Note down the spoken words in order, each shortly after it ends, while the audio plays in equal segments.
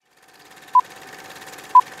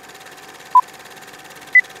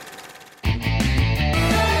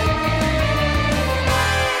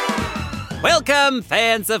Welcome,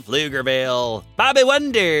 fans of Pflugerville. Bobby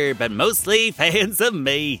Wonder, but mostly fans of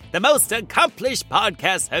me, the most accomplished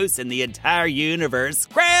podcast host in the entire universe,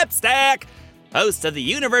 Grabstack, host of the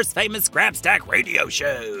universe-famous Grabstack radio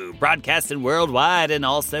show, broadcasting worldwide and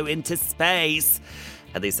also into space.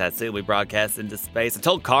 At least I assume we broadcast into space. I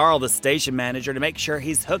told Carl, the station manager, to make sure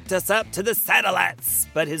he's hooked us up to the satellites.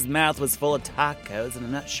 But his mouth was full of tacos, and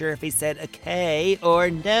I'm not sure if he said okay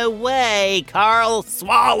or no way. Carl,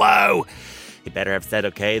 swallow! He better have said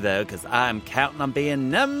okay, though, because I'm counting on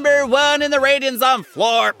being number one in the ratings on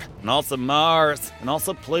Florp, and also Mars, and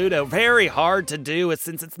also Pluto. Very hard to do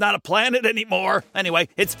since it's not a planet anymore. Anyway,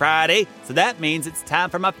 it's Friday, so that means it's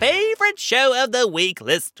time for my favorite show of the week,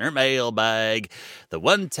 Listener Mailbag. The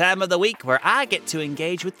one time of the week where I get to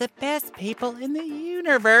engage with the best people in the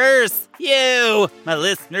universe. You, my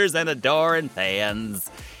listeners and adoring fans.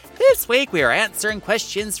 This week we are answering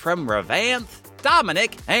questions from Ravanth,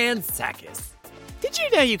 Dominic, and Sakis. Did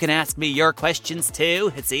you know you can ask me your questions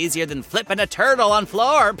too? It's easier than flipping a turtle on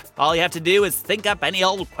Florp. All you have to do is think up any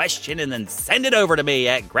old question and then send it over to me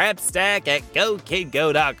at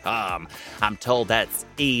grabstack@gokidgo.com. I'm told that's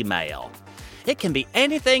email. It can be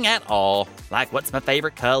anything at all, like what's my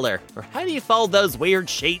favorite color, or how do you fold those weird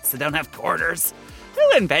sheets that don't have corners?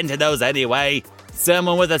 Who invented those anyway?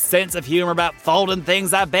 Someone with a sense of humor about folding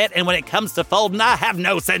things, I bet, and when it comes to folding, I have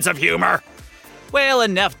no sense of humor. Well,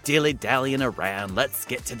 enough dilly-dallying around. Let's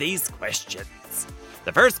get to these questions.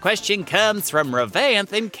 The first question comes from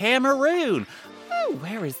Ravanth in Cameroon. Oh,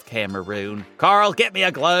 where is Cameroon? Carl, get me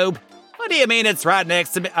a globe. What do you mean it's right next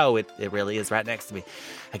to me? Oh, it really is right next to me.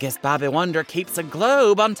 I guess Bobby Wonder keeps a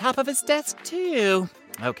globe on top of his desk, too.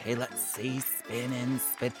 Okay, let's see. Spin.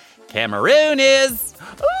 Cameroon is,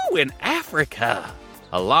 in Africa,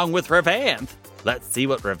 along with Ravanth. Let's see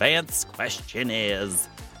what Ravanth's question is.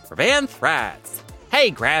 Ravanth writes,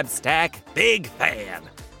 "Hey, Grabstack, big fan."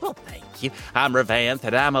 Well, thank you. I'm Ravanth,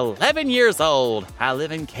 and I'm 11 years old. I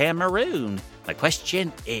live in Cameroon. My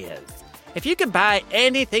question is, if you could buy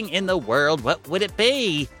anything in the world, what would it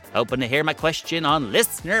be? Hoping to hear my question on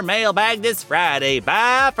Listener Mailbag this Friday.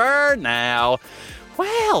 Bye for now.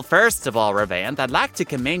 Well, first of all, Ravanth, I'd like to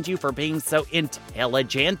commend you for being so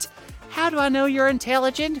intelligent. How do I know you're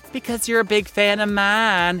intelligent? Because you're a big fan of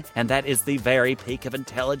mine. And that is the very peak of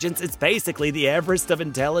intelligence. It's basically the Everest of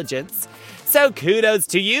intelligence. So kudos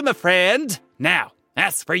to you, my friend. Now,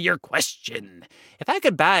 as for your question. If I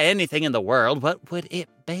could buy anything in the world, what would it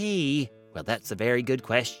be? Well, that's a very good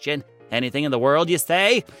question. Anything in the world, you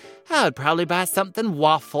say? I would probably buy something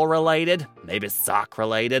waffle-related. Maybe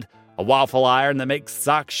sock-related. A waffle iron that makes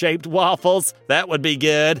sock-shaped waffles. That would be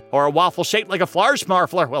good. Or a waffle shaped like a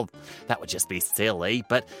Flarschmarfler. Well, that would just be silly.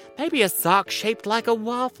 But maybe a sock shaped like a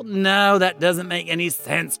waffle. No, that doesn't make any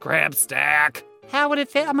sense, Grabstack. How would it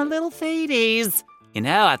fit on my little feeties? You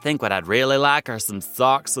know, I think what I'd really like are some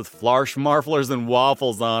socks with Flarschmarflers and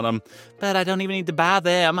waffles on them. But I don't even need to buy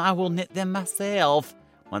them. I will knit them myself.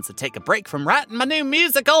 Once I take a break from writing my new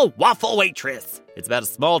musical, Waffle Waitress. It's about a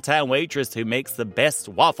small-town waitress who makes the best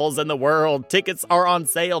waffles in the world. Tickets are on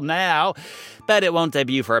sale now, but it won't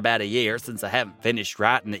debut for about a year since I haven't finished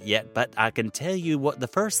writing it yet. But I can tell you what the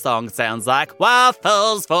first song sounds like.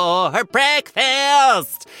 Waffles for her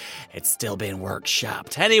breakfast. It's still been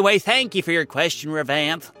workshopped. Anyway, thank you for your question,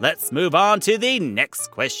 Ravanth. Let's move on to the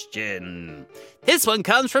next question. This one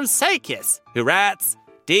comes from Sakis, who writes,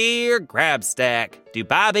 "Dear Grabstack, do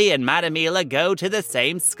Bobby and Madamila go to the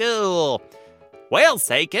same school?" Well,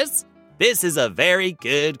 Sakis, this is a very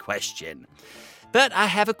good question. But I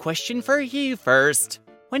have a question for you first.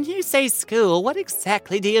 When you say school, what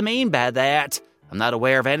exactly do you mean by that? I'm not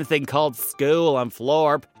aware of anything called school on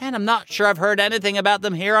Florp, and I'm not sure I've heard anything about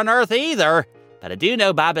them here on Earth either. But I do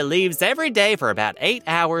know Bobby leaves every day for about 8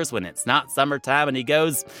 hours when it's not summertime and he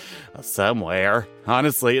goes somewhere.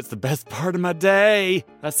 Honestly, it's the best part of my day.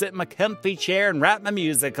 I sit in my comfy chair and write my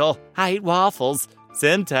musical. I eat waffles.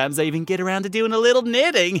 Sometimes I even get around to doing a little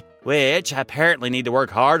knitting, which I apparently need to work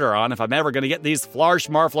harder on if I'm ever going to get these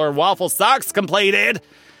Flarschmarfler waffle socks completed.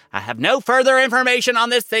 I have no further information on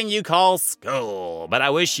this thing you call school, but I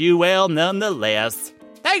wish you well nonetheless.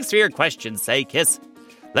 Thanks for your question, Sakis.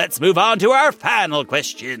 Let's move on to our final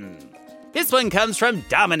question. This one comes from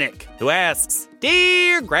Dominic, who asks,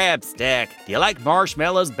 "Dear Grabstack, do you like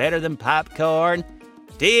marshmallows better than popcorn?"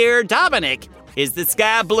 Dear Dominic, is the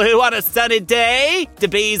sky blue on a sunny day? Do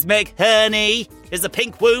bees make honey? Is a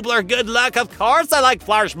pink woobler good luck? Of course I like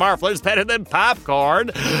Flarschmarflers better than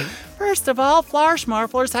popcorn. First of all,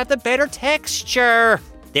 Flarschmarflers have the better texture.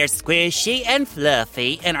 They're squishy and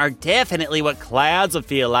fluffy and are definitely what clouds would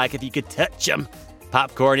feel like if you could touch them.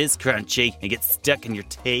 Popcorn is crunchy and gets stuck in your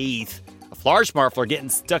teeth. A Flarschmarfler getting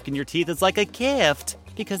stuck in your teeth is like a gift,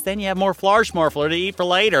 because then you have more Flarschmarfler to eat for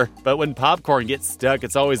later. But when popcorn gets stuck,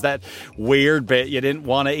 it's always that weird bit you didn't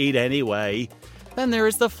want to eat anyway. Then there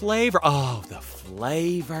is the flavor. Oh, the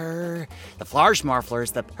flavor. The Flarschmarfler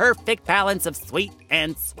is the perfect balance of sweet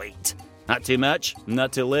and sweet. Not too much,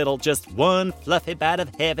 not too little, just one fluffy bite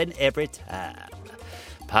of heaven every time.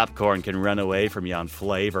 Popcorn can run away from you on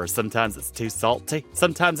flavor. Sometimes it's too salty.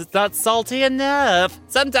 Sometimes it's not salty enough.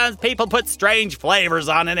 Sometimes people put strange flavors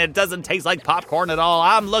on it and it doesn't taste like popcorn at all.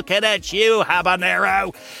 I'm looking at you,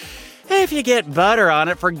 habanero. If you get butter on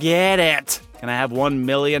it, forget it. Can I have 1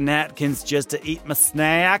 million napkins just to eat my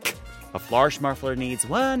snack? A Flarschmarfler needs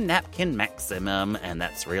 1 napkin maximum, and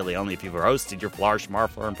that's really only if you've roasted your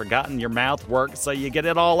Flarschmarfler and forgotten your mouth works so you get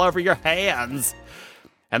it all over your hands.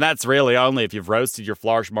 And that's really only if you've roasted your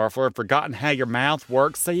Flarschmarfler and forgotten how your mouth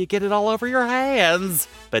works so you get it all over your hands.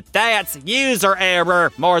 But that's user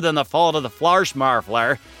error more than the fault of the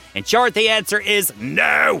Flarschmarfler. In short, the answer is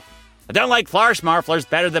no. I don't like Flarschmarflers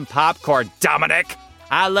better than popcorn, Dominic.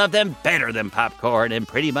 I love them better than popcorn and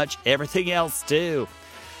pretty much everything else too.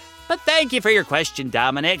 But thank you for your question,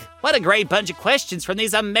 Dominic. What a great bunch of questions from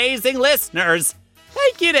these amazing listeners.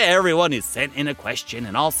 Thank you to everyone who sent in a question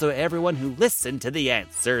and also everyone who listened to the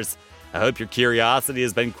answers. I hope your curiosity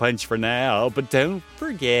has been quenched for now, but don't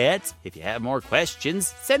forget, if you have more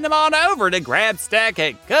questions, send them on over to Grabstack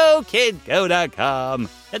at GoKidGo.com,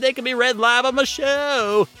 and they can be read live on the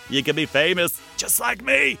show. You can be famous, just like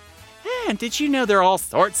me. And did you know there are all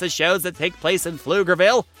sorts of shows that take place in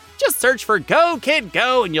Pflugerville? Just search for Go Kid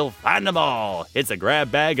Go and you'll find them all. It's a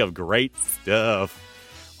grab bag of great stuff.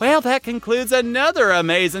 Well, that concludes another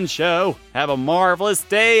amazing show. Have a marvelous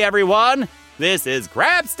day, everyone. This is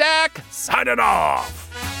Grabstack signing off.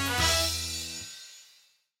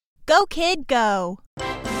 Go Kid Go.